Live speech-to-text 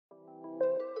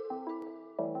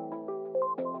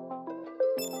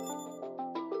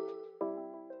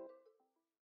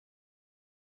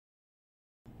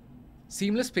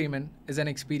Seamless payment is an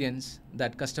experience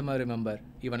that customers remember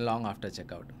even long after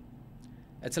checkout.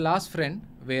 It's a last friend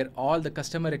where all the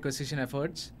customer acquisition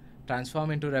efforts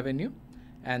transform into revenue,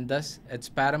 and thus it's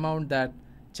paramount that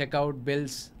checkout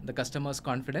builds the customer's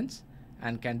confidence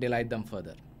and can delight them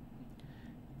further.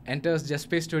 Enters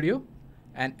Juspay Studio,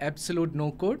 an absolute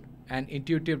no-code and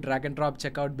intuitive drag-and-drop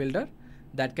checkout builder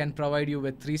that can provide you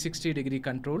with 360-degree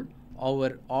control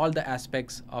over all the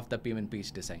aspects of the payment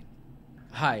page design.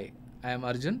 Hi, I am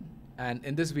Arjun, and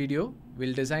in this video,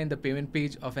 we'll design the payment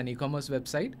page of an e-commerce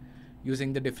website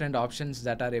using the different options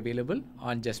that are available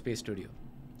on Juspay Studio.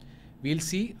 We'll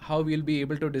see how we'll be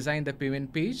able to design the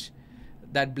payment page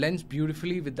that blends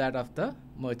beautifully with that of the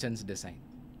merchant's design.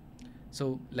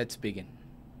 So let's begin.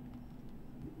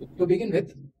 To begin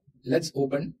with, let's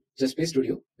open Juspay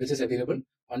Studio, which is available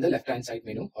on the left-hand side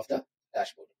menu of the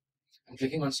dashboard. I'm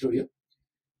clicking on Studio.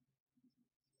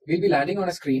 We'll be landing on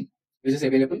a screen which is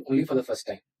available only for the first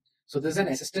time. So this is an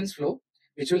assistance flow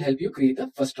which will help you create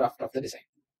the first draft of the design.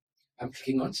 I'm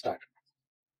clicking on Start.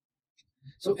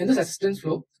 So in this assistance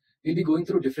flow, we'll be going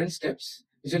through different steps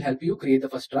which will help you create the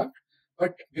first draft.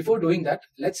 But before doing that,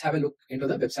 let's have a look into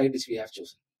the website which we have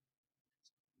chosen.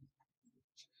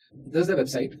 This is the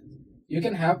website. You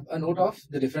can have a note of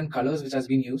the different colors which has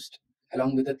been used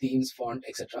along with the themes, font,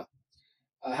 etc.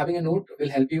 Having a note will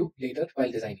help you later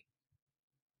while designing.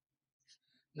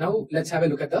 Now let's have a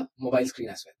look at the mobile screen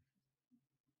as well.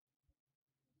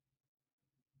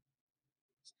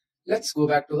 Let's go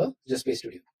back to the Juspay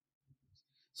Studio.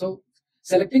 So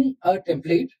selecting a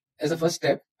template is the first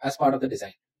step as part of the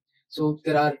design. So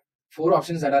there are 4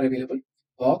 options that are available: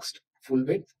 boxed, full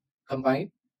width,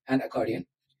 combined, and accordion.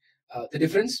 The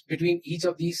difference between each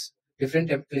of these different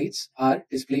templates are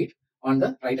displayed on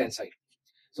the right hand side.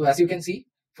 So as you can see,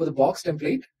 for the box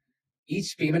template,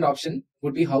 each payment option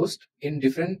would be housed in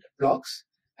different blocks,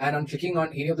 and on clicking on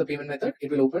any of the payment method,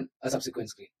 it will open a subsequent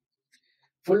screen.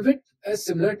 Full width is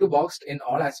similar to boxed in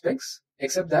all aspects,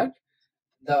 except that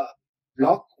the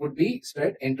block would be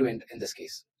spread end to end in this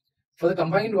case. For the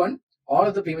combined one, all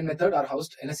of the payment method are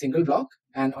housed in a single block,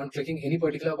 and on clicking any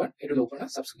particular one, it will open a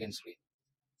subsequent screen.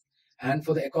 And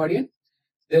for the accordion,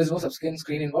 there is no subsequent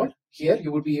screen involved. Here,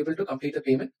 you would be able to complete the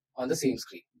payment on the same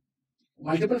screen.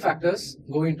 Multiple factors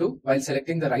go into while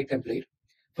selecting the right template.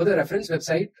 For the reference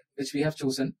website which we have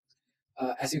chosen,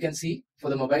 as you can see,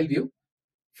 for the mobile view,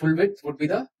 full width would be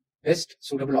the best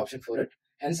suitable option for it.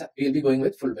 Hence, we'll be going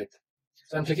with full width.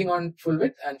 So I'm clicking on full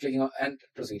width and clicking on and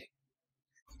proceeding.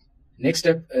 Next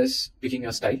step is picking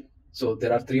your style. So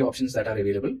there are 3 options that are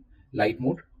available: light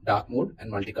mode, dark mode,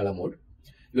 and multicolor mode.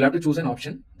 You'll have to choose an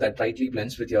option that rightly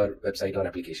blends with your website or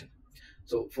application.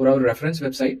 So for our reference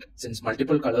website, since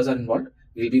multiple colors are involved,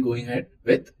 we'll be going ahead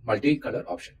with multicolor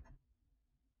option.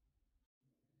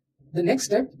 The next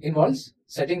step involves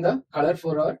setting the color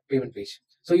for our payment page.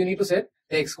 So you need to set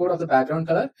the hex code of the background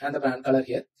color and the brand color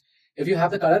here. If you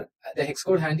have the color, the hex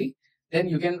code handy, then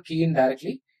you can key in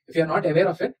directly. If you are not aware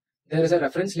of it, there is a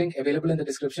reference link available in the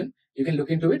description. You can look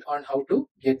into it on how to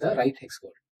get the right hex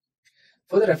code.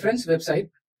 For the reference website,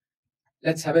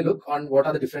 let's have a look on what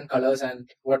are the different colors and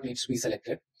what needs to be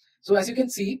selected. So as you can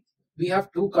see, we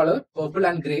have 2 colors, purple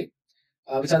and gray,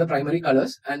 which are the primary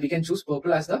colors, and we can choose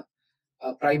purple as the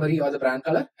primary or the brand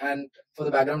color, and for the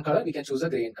background color, we can choose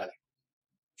the gray in color.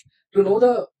 To know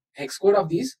the hex code of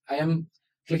these, I am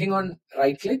clicking on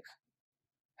right click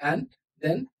and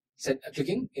then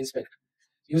clicking inspect.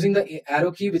 Using the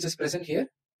arrow key which is present here,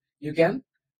 you can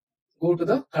go to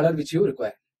the color which you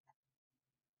require.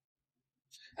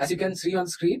 As you can see on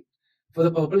screen, for the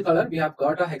purple color, we have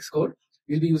got a hex code.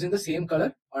 We'll be using the same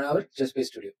color on our Juspay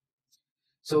Studio.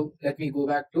 So let me go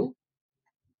back to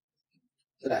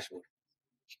the dashboard.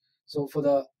 So for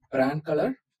the brand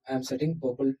color, I am setting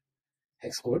purple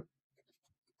hex code.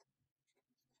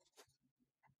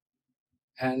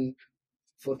 And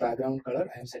for background color,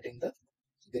 I am setting the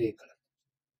gray color.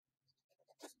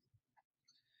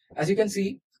 As you can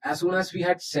see, as soon as we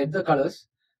had set the colors,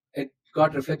 it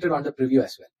got reflected on the preview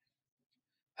as well.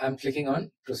 I'm clicking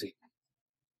on proceed.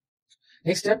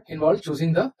 Next step involves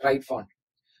choosing the right font.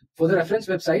 For the reference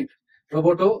website,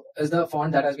 Roboto is the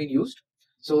font that has been used.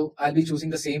 So I'll be choosing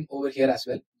the same over here as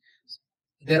well.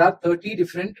 There are 30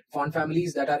 different font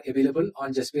families that are available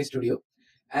on Juspay Studio.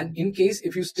 And in case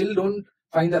if you still don't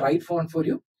find the right font for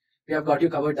you, we have got you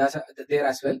covered there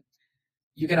as well.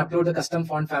 You can upload the custom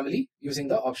font family using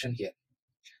the option here.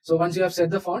 So once you have set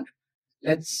the font,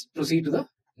 let's proceed to the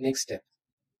next step.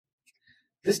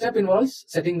 This step involves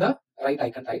setting the right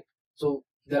icon type. So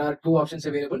there are 2 options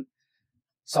available: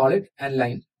 solid and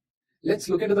line. Let's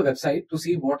look into the website to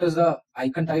see what is the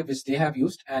icon type which they have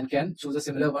used and can choose a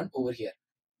similar one over here.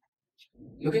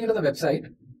 Looking into the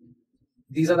website,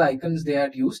 these are the icons they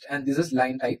had used and this is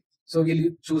line type. So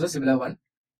we'll choose a similar one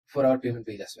for our payment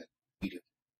page as well. Video.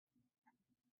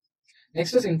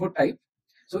 Next is input type.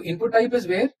 So input type is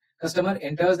where customer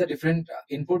enters the different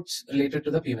inputs related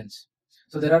to the payments.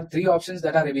 So there are 3 options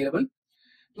that are available.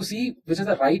 To see which is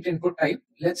the right input type,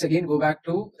 let's again go back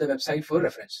to the website for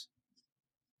reference.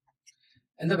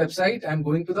 In the website, I'm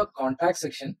going to the contact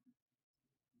section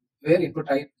where input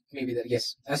type may be there.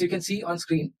 Yes, as you can see on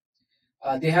screen,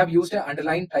 they have used an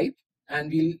underline type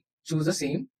and we'll choose the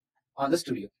same on the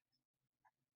studio.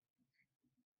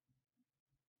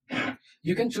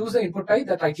 You can choose the input type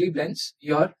that tightly blends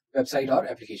your website or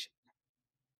application.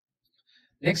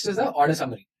 Next is the order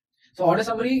summary. So order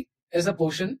summary is a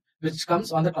portion which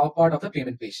comes on the top part of the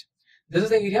payment page. This is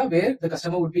the area where the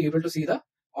customer would be able to see the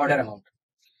order amount.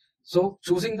 So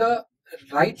choosing the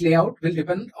right layout will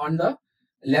depend on the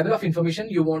level of information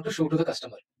you want to show to the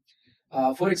customer.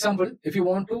 For example, if you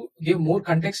want to give more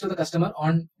context to the customer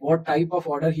on what type of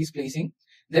order he's placing,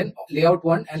 then layout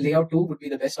 1 and layout 2 would be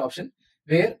the best option,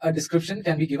 where a description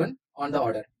can be given on the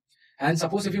order. And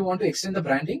suppose if you want to extend the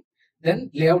branding,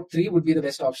 then layout 3 would be the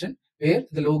best option, where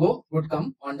the logo would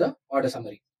come on the order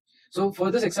summary. So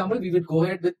for this example, we would go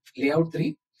ahead with layout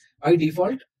 3. By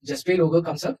default, Juspay logo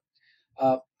comes up.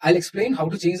 I'll explain how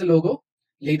to change the logo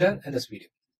later in this video.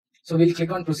 So we'll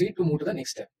click on proceed to move to the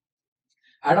next step.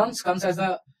 Add-ons comes as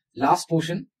the last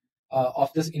portion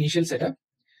of this initial setup.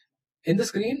 In the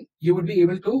screen, you would be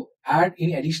able to add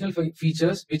any additional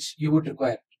features which you would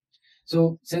require.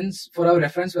 So since for our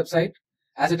reference website,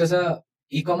 as it is a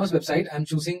e-commerce website, I'm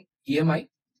choosing EMI.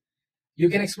 You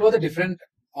can explore the different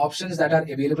options that are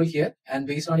available here, and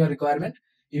based on your requirement,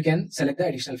 you can select the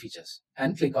additional features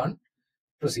and click on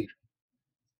proceed.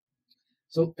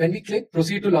 So when we click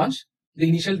proceed to launch, the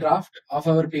initial draft of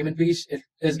our payment page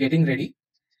is getting ready.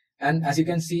 And as you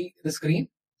can see the screen,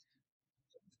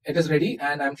 it is ready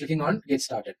and I'm clicking on get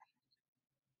started.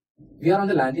 We are on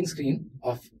the landing screen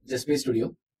of Juspay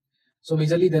Studio. So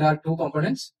majorly there are 2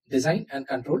 components, design and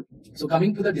control. So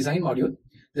coming to the design module,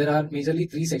 there are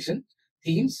majorly 3 sections: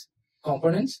 themes,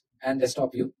 components and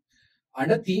desktop view.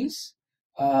 Under themes,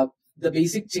 the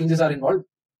basic changes are involved.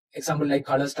 Example like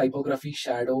colors, typography,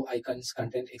 shadow, icons,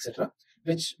 content, etc.,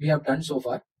 which we have done so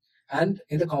far. And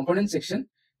in the component section,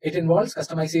 it involves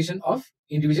customization of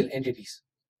individual entities.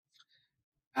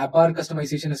 App bar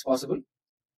customization is possible,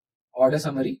 order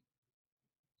summary,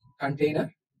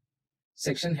 container,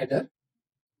 section header,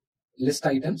 list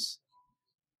items,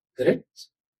 grid,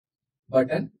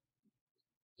 button,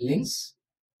 links,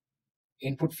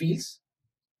 input fields,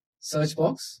 search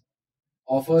box,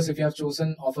 offers if you have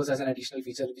chosen offers as an additional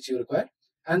feature which you require,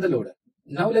 and the loader.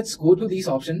 Now let's go to these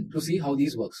options to see how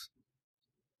these works.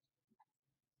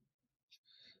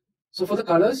 So for the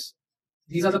colors,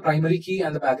 these are the primary key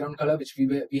and the background color which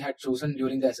we had chosen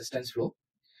during the assistance flow.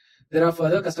 There are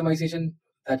further customization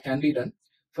that can be done.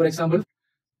 For example,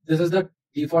 this is the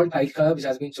default tile color which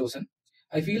has been chosen.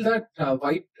 I feel that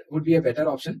white would be a better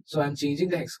option, so I'm changing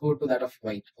the hex code to that of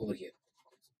white over here.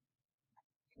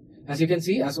 As you can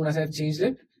see, as soon as I've changed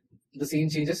it, the same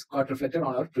changes got reflected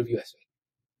on our preview as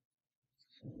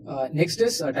well. Next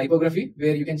is typography,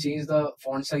 where you can change the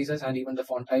font sizes and even the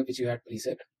font type which you had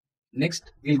preset.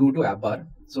 Next, we'll go to app bar.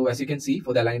 So as you can see,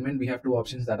 for the alignment, we have 2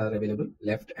 options that are available,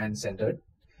 left and centered.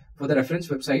 For the reference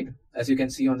website, as you can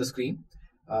see on the screen,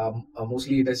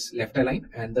 mostly it is left aligned,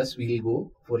 and thus we will go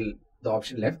for the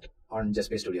option left on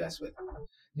Juspay Studio as well.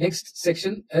 Next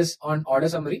section is on order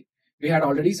summary. We had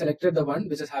already selected the one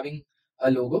which is having a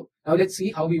logo. Now let's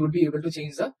see how we would be able to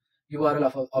change the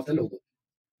URL of the logo.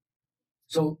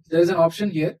 So there is an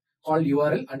option here called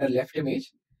URL under left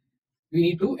image. We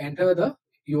need to enter the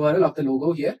URL of the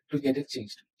logo here to get it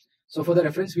changed. So for the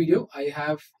reference video, I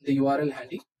have the URL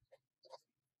handy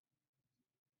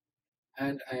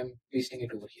and I am pasting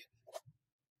it over here.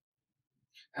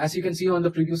 As you can see on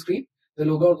the preview screen, the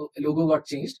logo got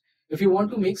changed. If you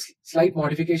want to make slight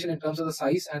modification in terms of the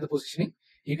size and the positioning,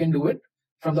 you can do it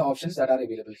from the options that are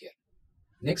available here.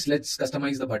 Next, let's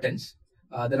customize the buttons.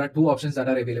 There are 2 options that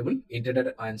are available,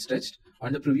 indented and stretched.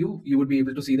 On the preview, you would be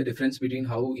able to see the difference between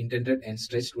how indented and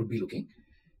stretched would be looking.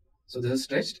 So this is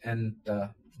stretched and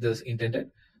this is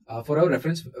indented. For our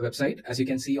reference website, as you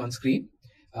can see on screen,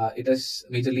 it is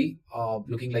majorly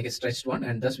looking like a stretched one,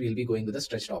 and thus we will be going with the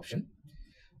stretched option.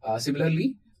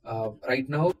 Similarly, right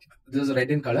now this is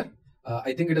red in color.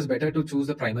 I think it is better to choose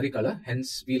the primary color,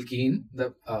 hence we'll key in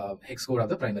the hex code of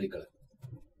the primary color.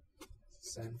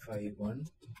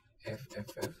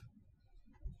 SAN51FFF.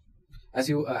 As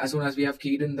soon as we have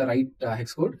keyed in the right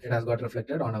hex code, it has got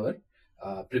reflected on our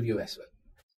preview as well.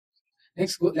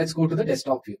 Next, let's go to the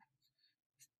desktop view.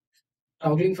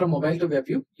 Toggling from mobile to web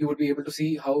view, you would be able to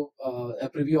see how a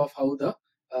preview of how the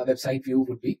website view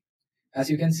would be. As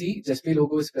you can see, Juspay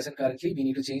logo is present currently. We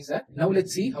need to change that. Now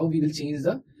let's see how we will change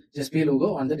the Juspay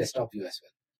logo on the desktop view as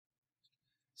well.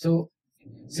 So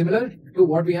similar to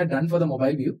what we had done for the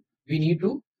mobile view, we need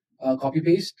to copy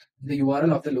paste the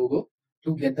URL of the logo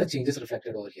to get the changes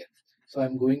reflected over here. So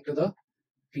I'm going to the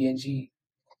PNG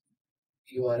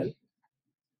URL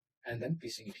and then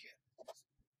pasting it here.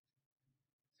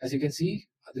 As you can see,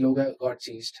 the logo got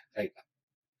changed right now.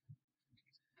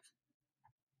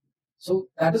 So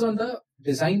that is on the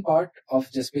design part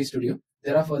of Juspay Studio.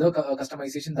 There are further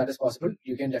customization that is possible.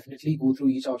 You can definitely go through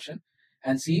each option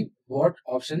and see what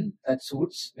option that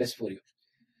suits best for you.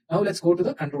 Now let's go to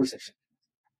the control section.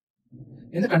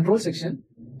 In the control section,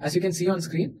 as you can see on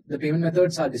screen, the payment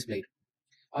methods are displayed.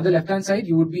 On the left hand side,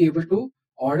 you would be able to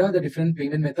order the different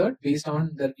payment method based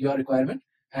on your requirement,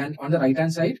 and on the right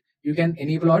hand side, you can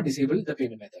enable or disable the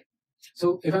payment method.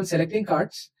 So if I'm selecting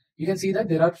cards, you can see that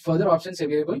there are further options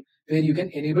available where you can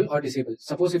enable or disable.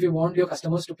 Suppose if you want your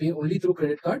customers to pay only through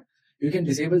credit card, you can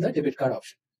disable the debit card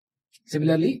option.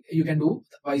 Similarly, you can do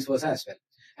vice versa as well.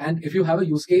 And if you have a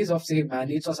use case of say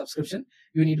mandates or subscription,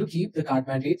 you need to keep the card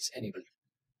mandates enabled.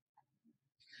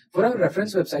 For our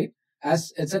reference website,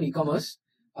 as it's an e-commerce,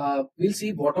 we'll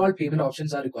see what all payment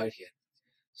options are required here.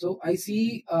 So I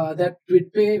see that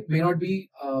TwitPay may not be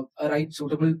a right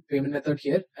suitable payment method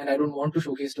here, and I don't want to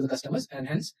showcase to the customers, and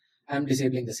hence I'm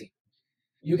disabling the same.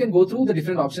 You can go through the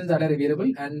different options that are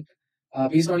available, and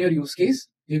based on your use case,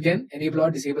 you can enable or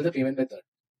disable the payment method.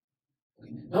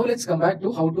 Okay. Now let's come back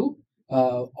to how to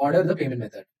order the payment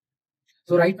method.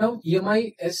 So right now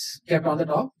EMI is kept on the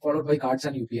top, followed by cards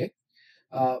and UPI.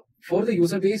 For the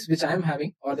user base which I am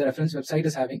having or the reference website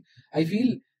is having, I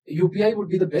feel UPI would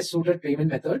be the best suited payment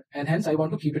method, and hence I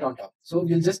want to keep it on top. So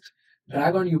we'll just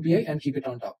drag on UPI and keep it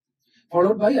on top.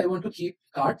 Followed by I want to keep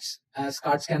cards, as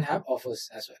cards can have offers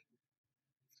as well.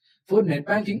 For net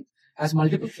banking, as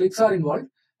multiple clicks are involved,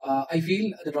 I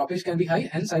feel the droppage can be high,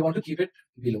 hence I want to keep it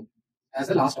below as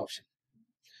the last option.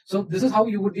 So this is how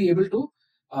you would be able to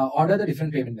order the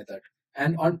different payment method.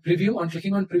 And on preview, on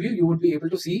clicking on preview, you would be able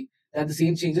to see that the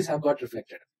same changes have got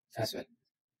reflected as well.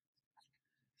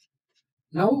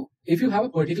 Now, if you have a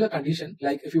particular condition,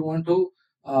 like if you want to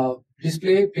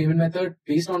display payment method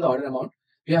based on the order amount,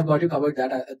 we have got you covered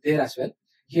that there as well.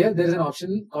 Here, there is an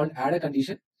option called add a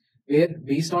condition, where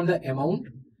based on the amount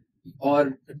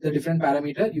or the different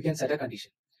parameter, you can set a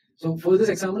condition. So for this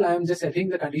example, I am just setting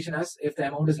the condition as if the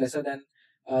amount is lesser than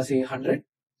say 100,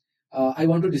 I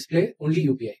want to display only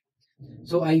UPI.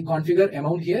 So I configure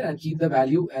amount here and keep the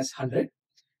value as 100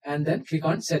 and then click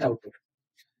on set output.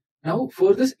 Now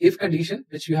for this if condition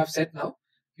which you have set now,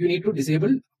 you need to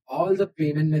disable all the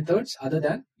payment methods other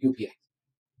than UPI.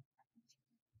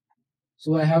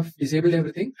 So I have disabled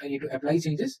everything. I need to apply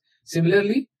changes.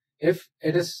 Similarly, if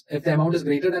the amount is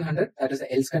greater than 100, that is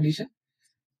the else condition.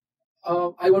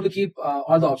 I want to keep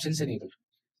all the options enabled.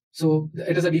 So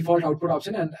it is a default output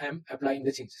option and I am applying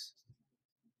the changes.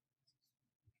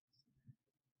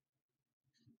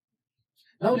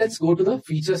 Now let's go to the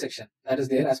feature section that is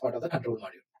there as part of the control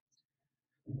module.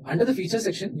 Under the feature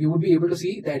section, you would be able to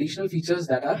see the additional features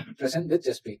that are present with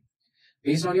Juspay.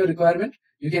 Based on your requirement,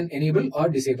 you can enable or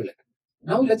disable it.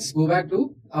 Now let's go back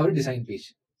to our design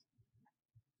page.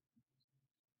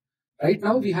 Right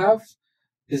now we have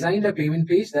designed a payment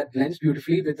page that blends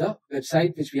beautifully with the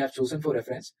website which we have chosen for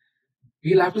reference.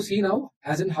 We'll have to see now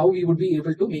as in how we would be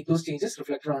able to make those changes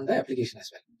reflected on the application as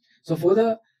well. So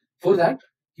for that,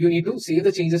 you need to save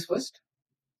the changes first.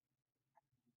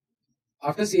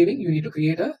 After saving, you need to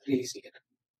create a release ticket.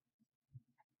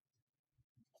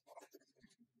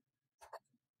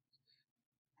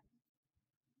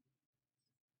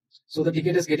 So the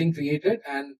ticket is getting created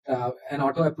and an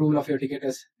auto approval of your ticket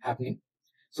is happening.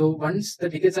 So once the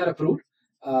tickets are approved,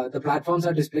 the platforms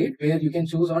are displayed where you can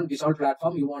choose on which all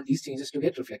platform you want these changes to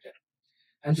get reflected.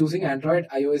 I'm choosing Android,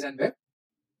 iOS and web.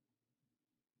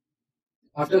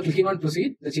 After clicking on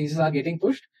proceed, the changes are getting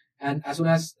pushed, and as soon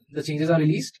as the changes are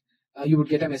released, you would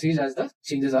get a message as the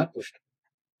changes are pushed.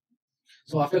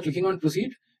 So after clicking on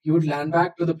proceed, you would land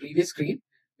back to the previous screen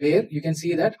where you can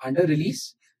see that under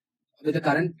release with the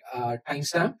current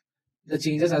timestamp, the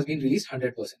changes has been released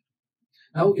 100%.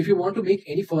 Now, if you want to make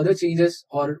any further changes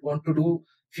or want to do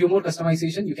few more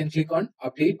customization, you can click on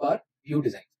update bar view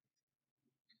design.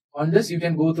 On this, you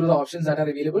can go through the options that are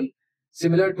available,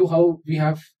 similar to how we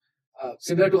have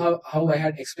similar to how I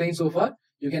had explained so far,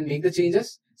 you can make the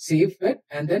changes, save it,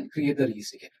 and then create the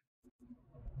release ticket.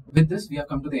 With this, we have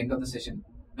come to the end of the session.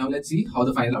 Now let's see how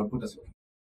the final output is looking.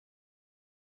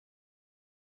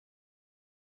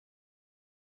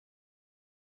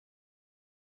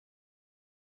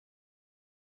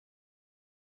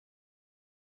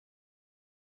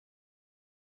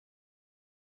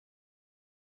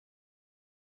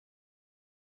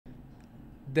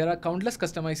 There are countless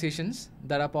customizations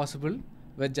that are possible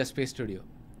with Juspay Studio.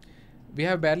 We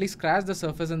have barely scratched the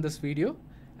surface in this video,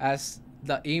 as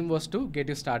the aim was to get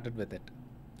you started with it.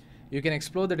 You can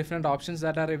explore the different options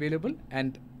that are available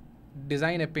and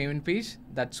design a payment page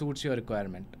that suits your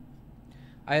requirement.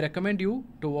 I recommend you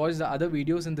to watch the other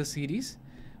videos in this series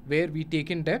where we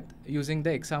take in depth using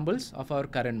the examples of our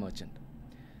current merchant.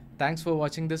 Thanks for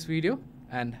watching this video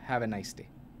and have a nice day.